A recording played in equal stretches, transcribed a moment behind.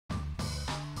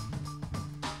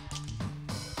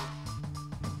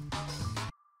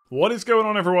What is going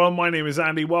on, everyone? My name is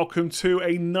Andy. Welcome to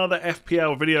another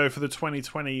FPL video for the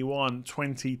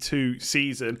 2021-22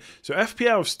 season. So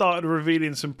FPL have started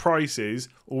revealing some prices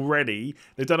already.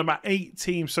 They've done about 8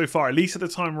 teams so far, at least at the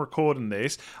time of recording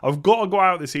this. I've got to go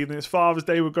out this evening. It's Father's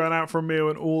Day. We're going out for a meal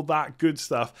and all that good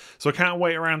stuff. So I can't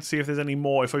wait around to see if there's any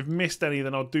more. If I've missed any,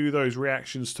 then I'll do those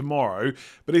reactions tomorrow.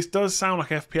 But this does sound like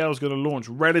FPL is going to launch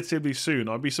relatively soon.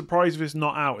 I'd be surprised if it's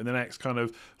not out in the next kind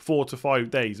of 4 to 5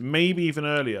 days, maybe even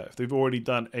earlier if they've already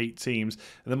done 8 teams,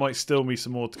 and there might still be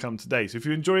some more to come today. So if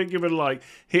you enjoy it, give it a like,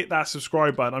 hit that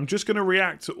subscribe button. I'm just going to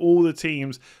react to all the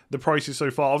teams, the prices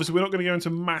so far. Obviously, we're not going to go into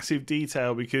massive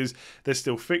detail because there's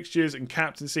still fixtures and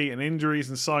captaincy and injuries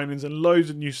and signings and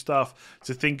loads of new stuff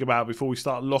to think about before we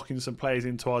start locking some players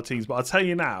into our teams. But I'll tell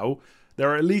you now, there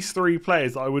are at least 3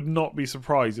 players that I would not be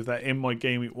surprised if they're in my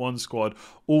Gameweek 1 squad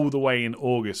all the way in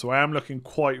August. So I am looking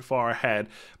quite far ahead.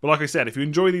 But like I said, if you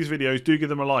enjoy these videos, do give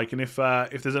them a like. And if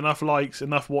there's enough likes,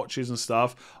 enough watches and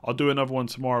stuff, I'll do another one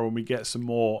tomorrow when we get some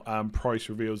more price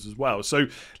reveals as well. So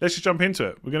let's just jump into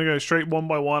it. We're going to go straight one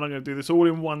by one. I'm going to do this all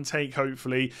in one take,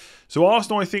 hopefully. So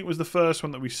Arsenal, I think, was the first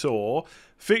one that we saw.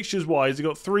 Fixtures-wise, they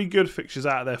got 3 good fixtures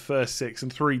out of their first 6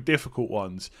 and 3 difficult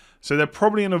ones. So they're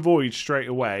probably in a void straight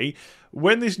away.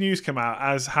 When this news came out,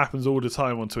 as happens all the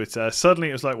time on Twitter, suddenly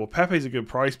it was like, well, Pepe's a good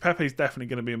price. Pepe's definitely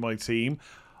going to be in my team.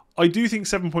 I do think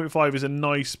 7.5 is a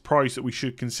nice price that we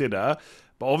should consider.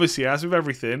 But obviously, as with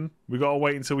everything, we've got to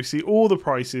wait until we see all the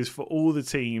prices for all the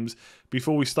teams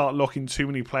before we start locking too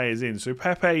many players in. So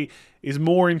Pepe is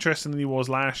more interesting than he was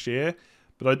last year,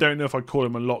 but I don't know if I'd call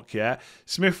him a lock yet.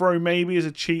 Smith Rowe maybe is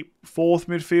a cheap 4th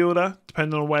midfielder,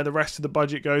 depending on where the rest of the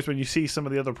budget goes. When you see some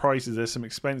of the other prices, there's some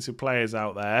expensive players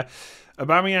out there.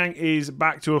 Aubameyang is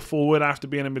back to a forward after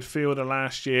being a midfielder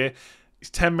last year.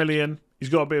 He's 10 million. He's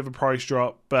got a bit of a price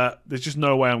drop, but there's just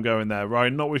no way I'm going there,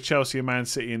 right? Not with Chelsea and Man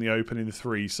City in the opening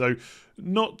 3. So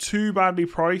not too badly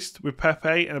priced with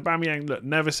Pepe. And Aubameyang, look,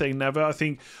 never say never. I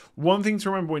think one thing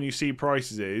to remember when you see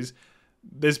prices is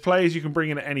there's players you can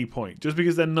bring in at any point. Just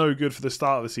because they're no good for the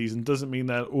start of the season doesn't mean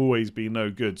they'll always be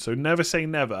no good. So never say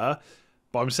never,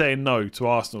 but I'm saying no to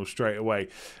Arsenal straight away.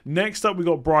 Next up, we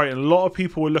got Brighton. A lot of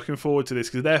people were looking forward to this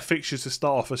because their fixtures to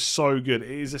start off are so good. It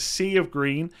is a sea of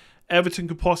green. Everton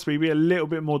could possibly be a little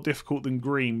bit more difficult than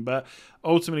green, but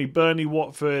ultimately Burnley,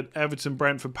 Watford, Everton,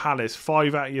 Brentford, Palace,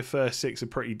 5 out of your first 6 are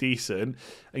pretty decent.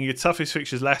 And your toughest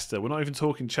fixtures, Leicester. We're not even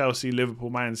talking Chelsea,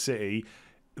 Liverpool, Man City.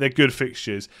 They're good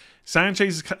fixtures.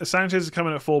 Sanchez is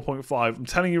coming at 4.5. I'm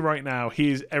telling you right now,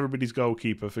 he is everybody's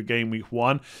goalkeeper for game week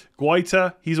 1.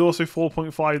 Guaita, he's also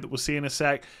 4.5 that we'll see in a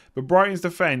sec. But Brighton's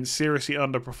defence seriously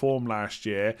underperformed last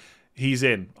year. He's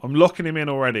in. I'm locking him in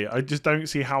already. I just don't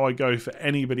see how I go for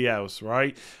anybody else,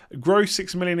 right? Gross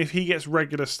 6 million if he gets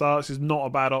regular starts is not a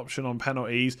bad option on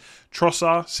penalties.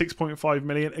 Trossard, 6.5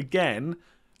 million. Again,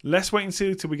 let's wait and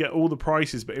see until we get all the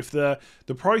prices. But if the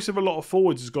price of a lot of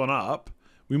forwards has gone up,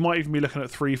 we might even be looking at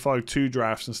 3-5-2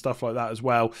 drafts and stuff like that as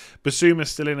well.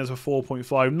 Basuma's still in as a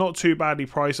 4.5. Not too badly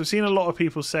priced. I've seen a lot of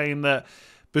people saying that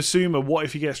Basuma, what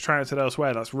if he gets transferred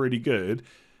elsewhere? That's really good.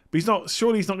 But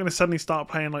surely he's not going to suddenly start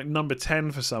playing like number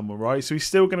 10 for someone, right? So he's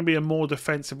still going to be a more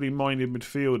defensively minded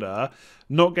midfielder,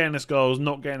 not getting us goals,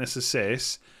 not getting us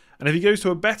assists. And if he goes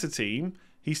to a better team,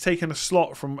 he's taken a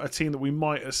slot from a team that we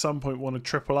might at some point want to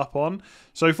triple up on.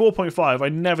 So 4.5, I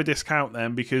never discount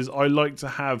them because I like to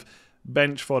have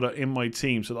bench fodder in my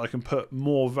team so that I can put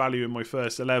more value in my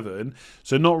first 11.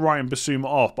 So not writing Basuma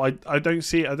off, but I don't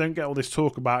get all this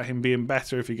talk about him being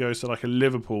better if he goes to like a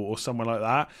Liverpool or somewhere like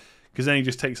that, because then he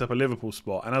just takes up a Liverpool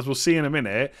spot. And as we'll see in a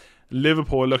minute,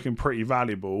 Liverpool are looking pretty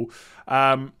valuable.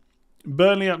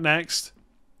 Burnley up next.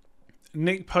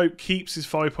 Nick Pope keeps his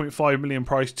 5.5 million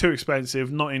price. Too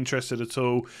expensive. Not interested at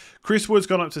all. Chris Wood's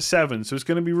gone up to 7. So it's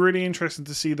going to be really interesting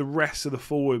to see the rest of the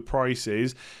forward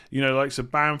prices. You know, like so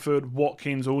Bamford,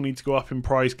 Watkins all need to go up in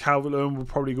price. Calvert-Lewin will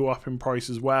probably go up in price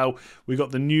as well. We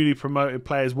got the newly promoted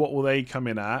players. What will they come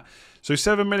in at? So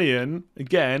 7 million,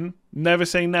 again, never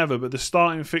say never, but the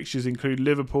starting fixtures include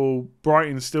Liverpool.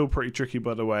 Brighton's still pretty tricky,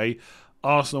 by the way.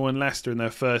 Arsenal and Leicester in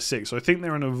their first 6. So I think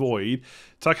they're in a void.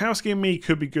 Tarkowski and me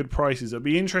could be good prices. It'll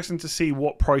be interesting to see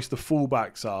what price the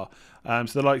fullbacks are.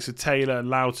 So the likes of Taylor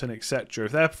and Loughton, etc.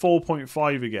 If they're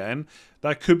 4.5 again,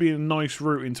 that could be a nice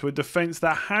route into a defence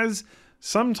that has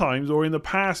sometimes or in the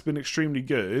past been extremely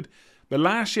good, But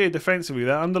last year, defensively,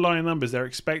 their underlying numbers, their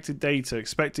expected data,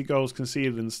 expected goals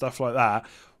conceded and stuff like that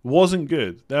wasn't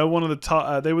good. They were one of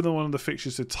the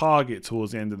fixtures to target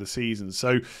towards the end of the season.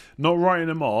 So not writing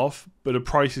them off, but the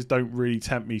prices don't really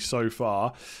tempt me so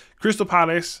far. Crystal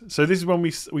Palace, so this is when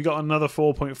we got another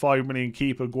 4.5 million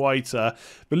keeper, Guaita.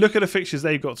 But look at the fixtures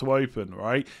they've got to open,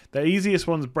 right? The easiest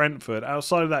one's Brentford.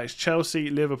 Outside of that, it's Chelsea,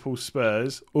 Liverpool,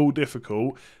 Spurs, all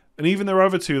difficult. And even their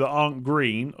other two that aren't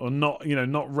green or not,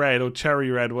 not red or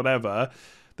cherry red, whatever,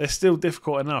 they're still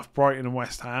difficult enough, Brighton and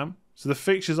West Ham. So the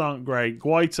fixtures aren't great.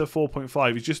 Guaita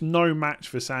 4.5 is just no match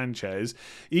for Sanchez.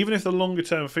 Even if the longer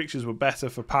term fixtures were better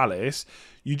for Palace,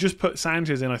 you just put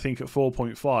Sanchez in, I think, at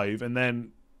 4.5 and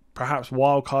then perhaps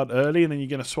wildcard early, and then you're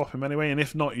going to swap him anyway. And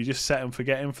if not, you just set and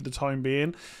forget him for the time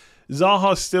being.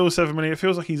 Zaha's still 7 million. It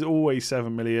feels like he's always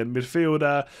 7 million.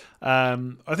 Midfielder,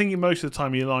 I think most of the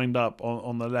time he lined up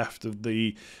on the left of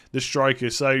the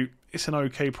striker. So it's an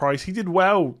okay price. He did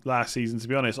well last season, to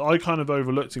be honest. I kind of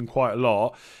overlooked him quite a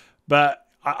lot. But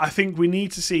I think we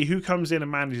need to see who comes in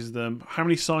and manages them. How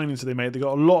many signings have they made? They've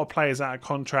got a lot of players out of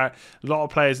contract, a lot of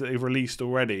players that they've released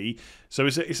already. So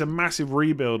it's a massive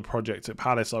rebuild project at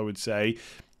Palace, I would say.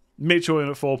 Mitchell in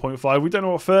at 4.5. We don't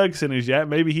know what Ferguson is yet.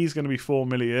 Maybe he's going to be 4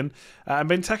 million. And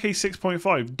Benteke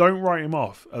 6.5. Don't write him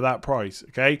off at that price,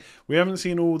 okay? We haven't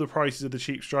seen all the prices of the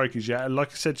cheap strikers yet. And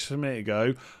like I said just a minute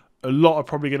ago, a lot are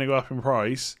probably going to go up in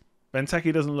price.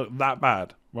 Benteke doesn't look that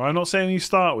bad, right? I'm not saying you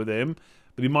start with him,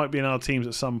 but he might be in our teams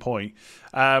at some point.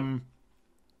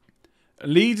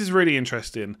 Leeds is really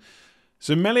interesting.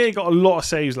 So Meslier got a lot of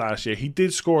saves last year. He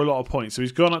did score a lot of points, so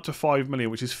he's gone up to 5 million,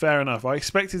 which is fair enough. I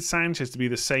expected Sanchez to be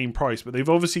the same price, but they've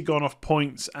obviously gone off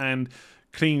points and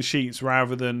clean sheets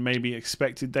rather than maybe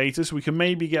expected data, so we can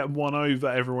maybe get one over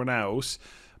everyone else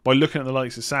by looking at the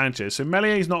likes of Sanchez. So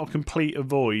Meslier is not a complete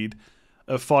avoid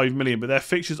of 5 million, but their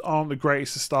fixtures aren't the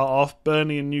greatest to start off.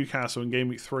 Burnley and Newcastle in Game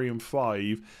Week 3 and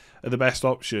 5 are the best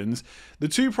options. The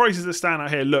two prices that stand out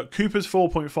here, look, Cooper's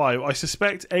 4.5. I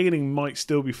suspect Ayling might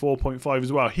still be 4.5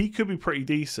 as well. He could be pretty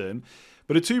decent.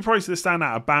 But the two prices that stand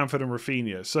out are Bamford and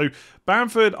Rafinha. So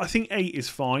Bamford, I think 8 is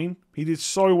fine. He did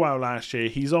so well last year.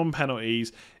 He's on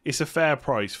penalties. It's a fair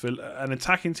price for an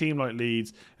attacking team like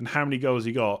Leeds and how many goals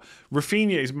he got.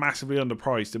 Rafinha is massively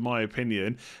underpriced in my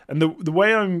opinion. And the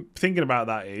way I'm thinking about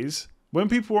that is, when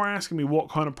people were asking me what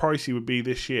kind of price he would be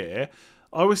this year,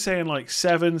 I was saying like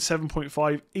 7,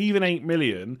 7.5, even 8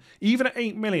 million. Even at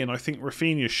 8 million, I think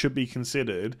Rafinha should be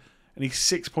considered. And he's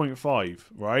 6.5,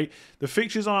 right? The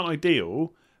fixtures aren't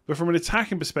ideal, but from an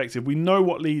attacking perspective, we know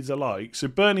what Leeds are like. So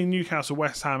Burnley, Newcastle,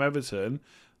 West Ham, Everton,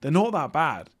 they're not that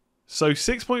bad. So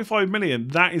 6.5 million,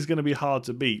 that is going to be hard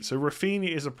to beat. So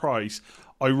Rafinha is a price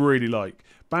I really like.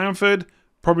 Bamford,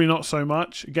 probably not so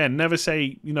much. Again, never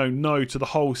say, no to the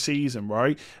whole season,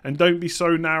 right? And don't be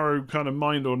so narrow kind of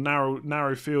mind or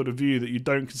narrow field of view that you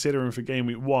don't consider him for game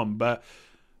week 1. But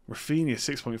Rafinha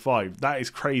 6.5, that is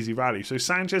crazy value. So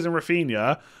Sanchez and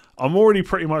Rafinha, I'm already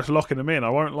pretty much locking them in, I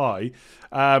won't lie.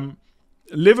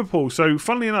 Liverpool, so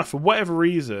funnily enough, for whatever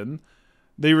reason,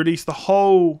 they released the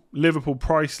whole Liverpool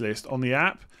price list on the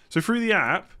app. So through the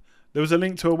app, there was a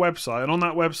link to a website, and on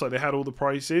that website they had all the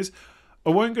prices.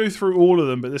 I won't go through all of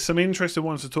them, but there's some interesting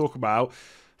ones to talk about.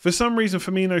 For some reason,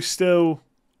 Firmino's still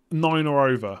 9 or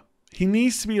over. He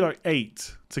needs to be like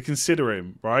 8 to consider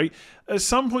him, right? At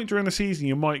some point during the season,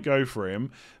 you might go for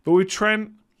him. But with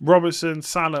Trent, Robertson,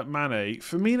 Salah, Mane,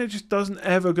 Firmino just doesn't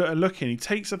ever get a look in. He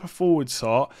takes up a forward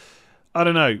slot. I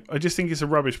don't know. I just think it's a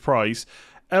rubbish price.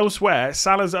 Elsewhere,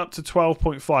 Salah's up to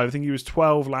 12.5. I think he was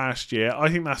 12 last year. I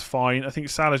think that's fine. I think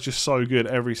Salah's just so good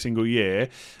every single year.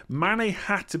 Mane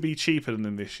had to be cheaper than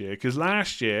him this year because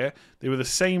last year they were the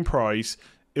same price.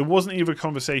 It wasn't even a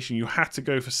conversation. You had to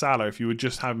go for Salah if you were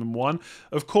just having one.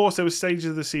 Of course, there were stages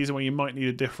of the season where you might need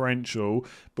a differential.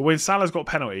 But when Salah's got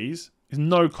penalties, it's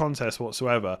no contest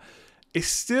whatsoever. It's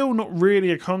still not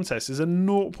really a contest. There's a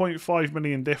 0.5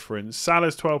 million difference.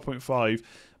 Salah's 12.5,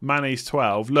 Mane's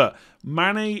 12. Look,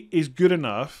 Mane is good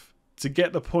enough to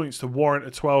get the points to warrant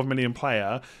a 12 million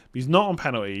player. But he's not on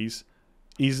penalties.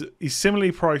 He's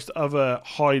similarly priced to other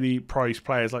highly priced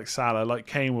players like Salah, like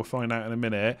Kane we'll find out in a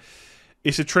minute.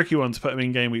 It's a tricky one to put him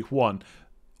in game week 1.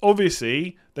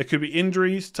 Obviously, there could be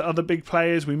injuries to other big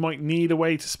players. We might need a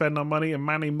way to spend our money, and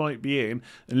Mane might be in.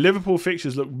 And Liverpool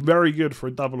fixtures look very good for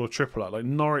a double or triple up, like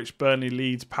Norwich, Burnley,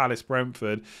 Leeds, Palace,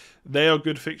 Brentford. They are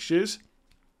good fixtures.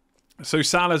 So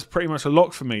Salah's pretty much a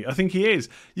lock for me. I think he is.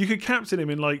 You could captain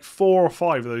him in like 4 or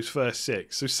 5 of those first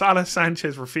 6. So Salah,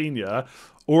 Sanchez, Rafinha,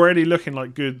 already looking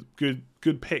like good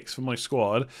picks for my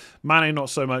squad. Mane not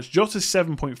so much. Jota's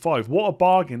 7.5. What a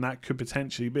bargain that could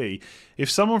potentially be. If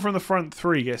someone from the front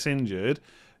 3 gets injured,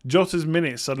 Jota's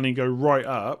minutes suddenly go right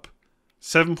up.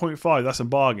 7.5, that's a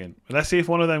bargain. Let's see if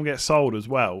one of them gets sold as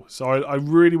well. So I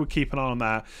really would keep an eye on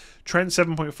that. Trent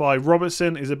 7.5,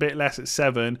 Robertson is a bit less at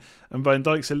 7, and Van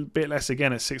Dijk's a bit less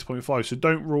again at 6.5, so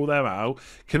don't rule them out.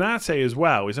 Konate as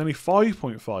well is only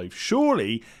 5.5.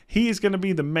 Surely he is going to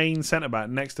be the main centre-back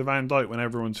next to Van Dijk when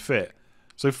everyone's fit.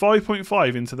 So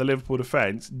 5.5 into the Liverpool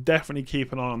defence, definitely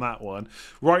keep an eye on that one.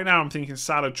 Right now I'm thinking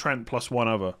Salah, Trent plus one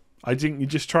other. I think you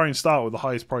just try and start with the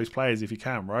highest priced players if you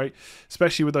can, right?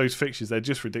 Especially with those fixtures, they're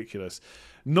just ridiculous.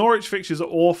 Norwich fixtures are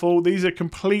awful. These are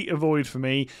complete avoid for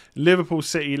me. Liverpool,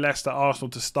 City, Leicester, Arsenal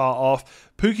to start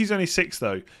off. Pukki's only 6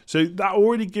 though. So that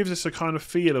already gives us a kind of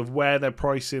feel of where they're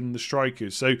pricing the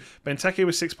strikers. So Benteke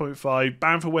was 6.5.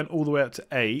 Bamford went all the way up to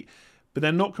 8. But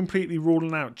they're not completely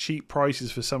ruling out cheap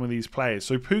prices for some of these players.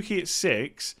 So Pukki at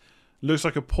 6 looks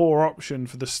like a poor option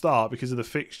for the start because of the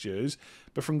fixtures.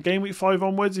 But from game week 5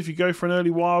 onwards, if you go for an early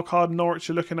wild card, Norwich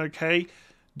are looking okay.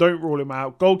 Don't rule him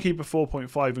out. Goalkeeper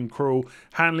 4.5 and Krul.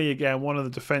 Hanley again, one of the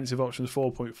defensive options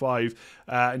 4.5.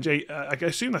 I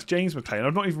assume that's James McClean.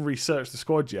 I've not even researched the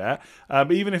squad yet.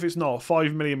 But even if it's not,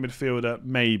 5 million midfielder,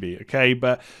 maybe. Okay,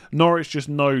 but Norwich just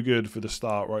no good for the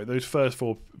start, right? Those first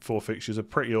four fixtures are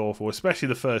pretty awful, especially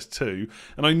the first 2.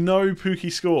 And I know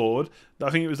Pukki scored. I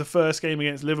think it was the first game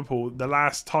against Liverpool, the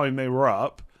last time they were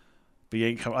up. But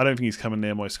I don't think he's coming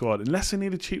near my squad unless I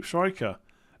need a cheap striker.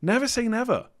 Never say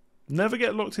never. Never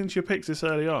get locked into your picks this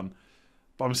early on.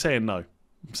 But I'm saying no.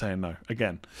 I'm saying no.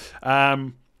 Again.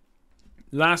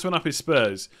 Last one up is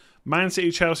Spurs. Man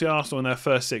City, Chelsea, Arsenal in their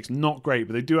first 6. Not great,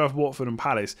 but they do have Watford and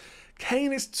Palace.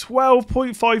 Kane is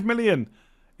 12.5 million.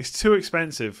 It's too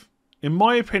expensive. In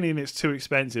my opinion, it's too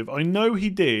expensive. I know he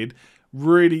did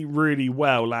really, really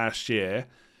well last year.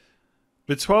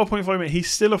 But 12.5 million, he's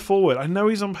still a forward. I know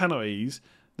he's on penalties.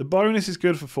 The bonus is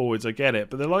good for forwards, I get it.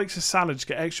 But the likes of Salah just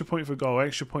get extra point for goal,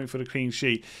 extra point for the clean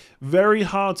sheet. Very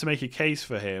hard to make a case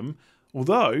for him.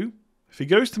 Although, if he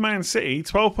goes to Man City,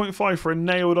 12.5 for a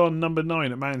nailed-on number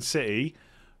 9 at Man City,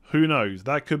 who knows?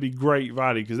 That could be great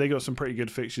value because they got some pretty good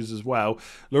fixtures as well.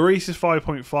 Lloris is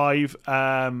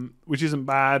 5.5, which isn't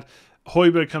bad.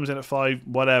 Højbjerg comes in at 5,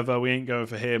 whatever, we ain't going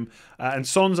for him. And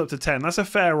Son's up to 10. That's a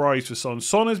fair rise for Son.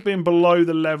 Son has been below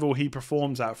the level he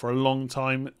performs at for a long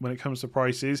time when it comes to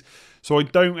prices. So I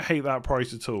don't hate that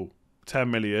price at all.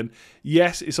 10 million.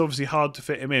 Yes, it's obviously hard to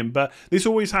fit him in, but this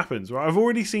always happens, right? I've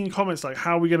already seen comments like,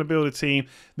 how are we going to build a team?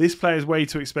 This player is way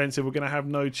too expensive. We're going to have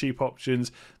no cheap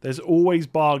options. There's always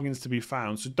bargains to be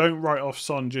found. So don't write off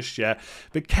Son just yet.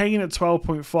 But Kane at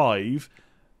 12.5,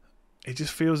 it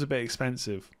just feels a bit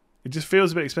expensive. It just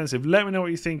feels a bit expensive. Let me know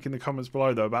what you think in the comments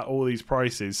below, though, about all these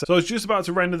prices. So I was just about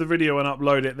to render the video and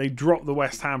upload it. They dropped the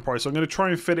West Ham price. So I'm going to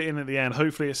try and fit it in at the end.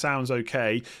 Hopefully it sounds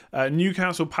okay.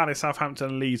 Newcastle, Palace, Southampton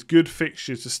and Leeds. Good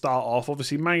fixtures to start off.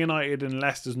 Obviously, Man United and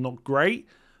Leicester's not great.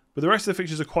 But the rest of the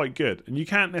fixtures are quite good. And you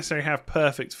can't necessarily have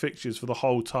perfect fixtures for the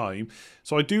whole time.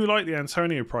 So I do like the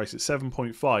Antonio price at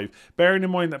 7.5. Bearing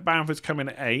in mind that Bamford's coming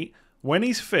at 8. When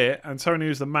he's fit,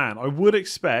 Antonio's the man. I would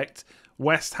expect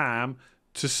West Ham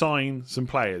to sign some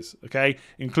players, okay,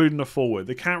 including a forward.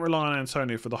 They can't rely on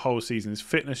Antonio for the whole season. His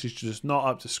fitness is just not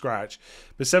up to scratch.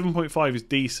 But 7.5 is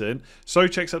decent.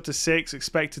 Souček's up to 6,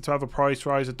 expected to have a price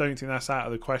rise. I don't think that's out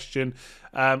of the question.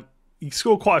 He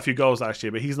scored quite a few goals last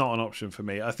year, but he's not an option for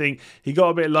me. I think he got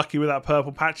a bit lucky with that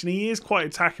purple patch, and he is quite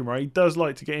attacking, right? He does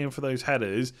like to get in for those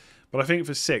headers, but I think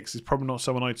for 6, he's probably not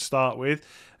someone I'd start with.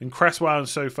 And Cresswell and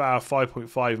so far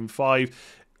 5.5 and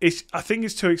 5. I think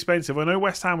it's too expensive. I know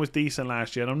West Ham was decent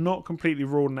last year, and I'm not completely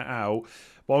ruling it out.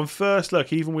 But on first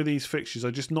look, even with these fixtures,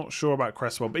 I'm just not sure about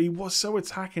Cresswell. But he was so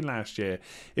attacking last year.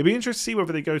 It'd be interesting to see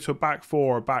whether they go to a back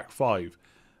 4 or a back 5.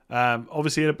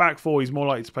 Obviously, in a back 4, he's more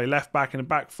likely to play left back. In a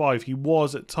back 5, he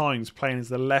was at times playing as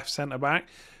the left centre back.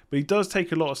 But he does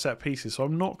take a lot of set pieces, so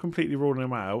I'm not completely ruling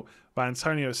him out. But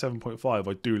Antonio at 7.5,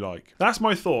 I do like. That's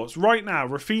my thoughts. Right now,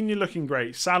 Rafinha looking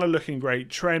great, Salah looking great,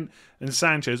 Trent and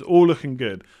Sanchez all looking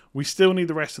good. We still need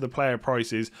the rest of the player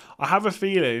prices. I have a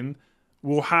feeling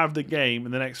we'll have the game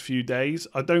in the next few days.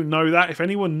 I don't know that. If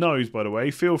anyone knows, by the way,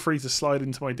 feel free to slide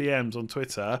into my DMs on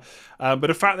Twitter. But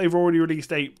the fact they've already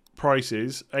released 8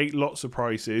 lots of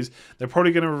prices, they're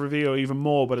probably going to reveal even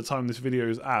more by the time this video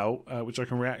is out, which I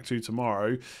can react to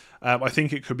tomorrow. I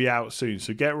think it could be out soon,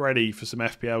 so get ready for some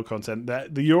FPL content.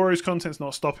 The Euros content's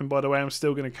not stopping, by the way. I'm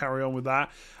still going to carry on with that.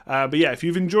 But yeah, if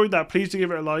you've enjoyed that, please do give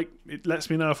it a like. It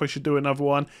lets me know if I should do another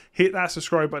one. Hit that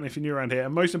subscribe button if you're new around here.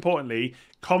 And most importantly,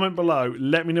 comment below.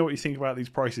 Let me know what you think about these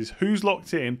prices. Who's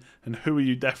locked in and who are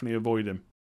you definitely avoiding?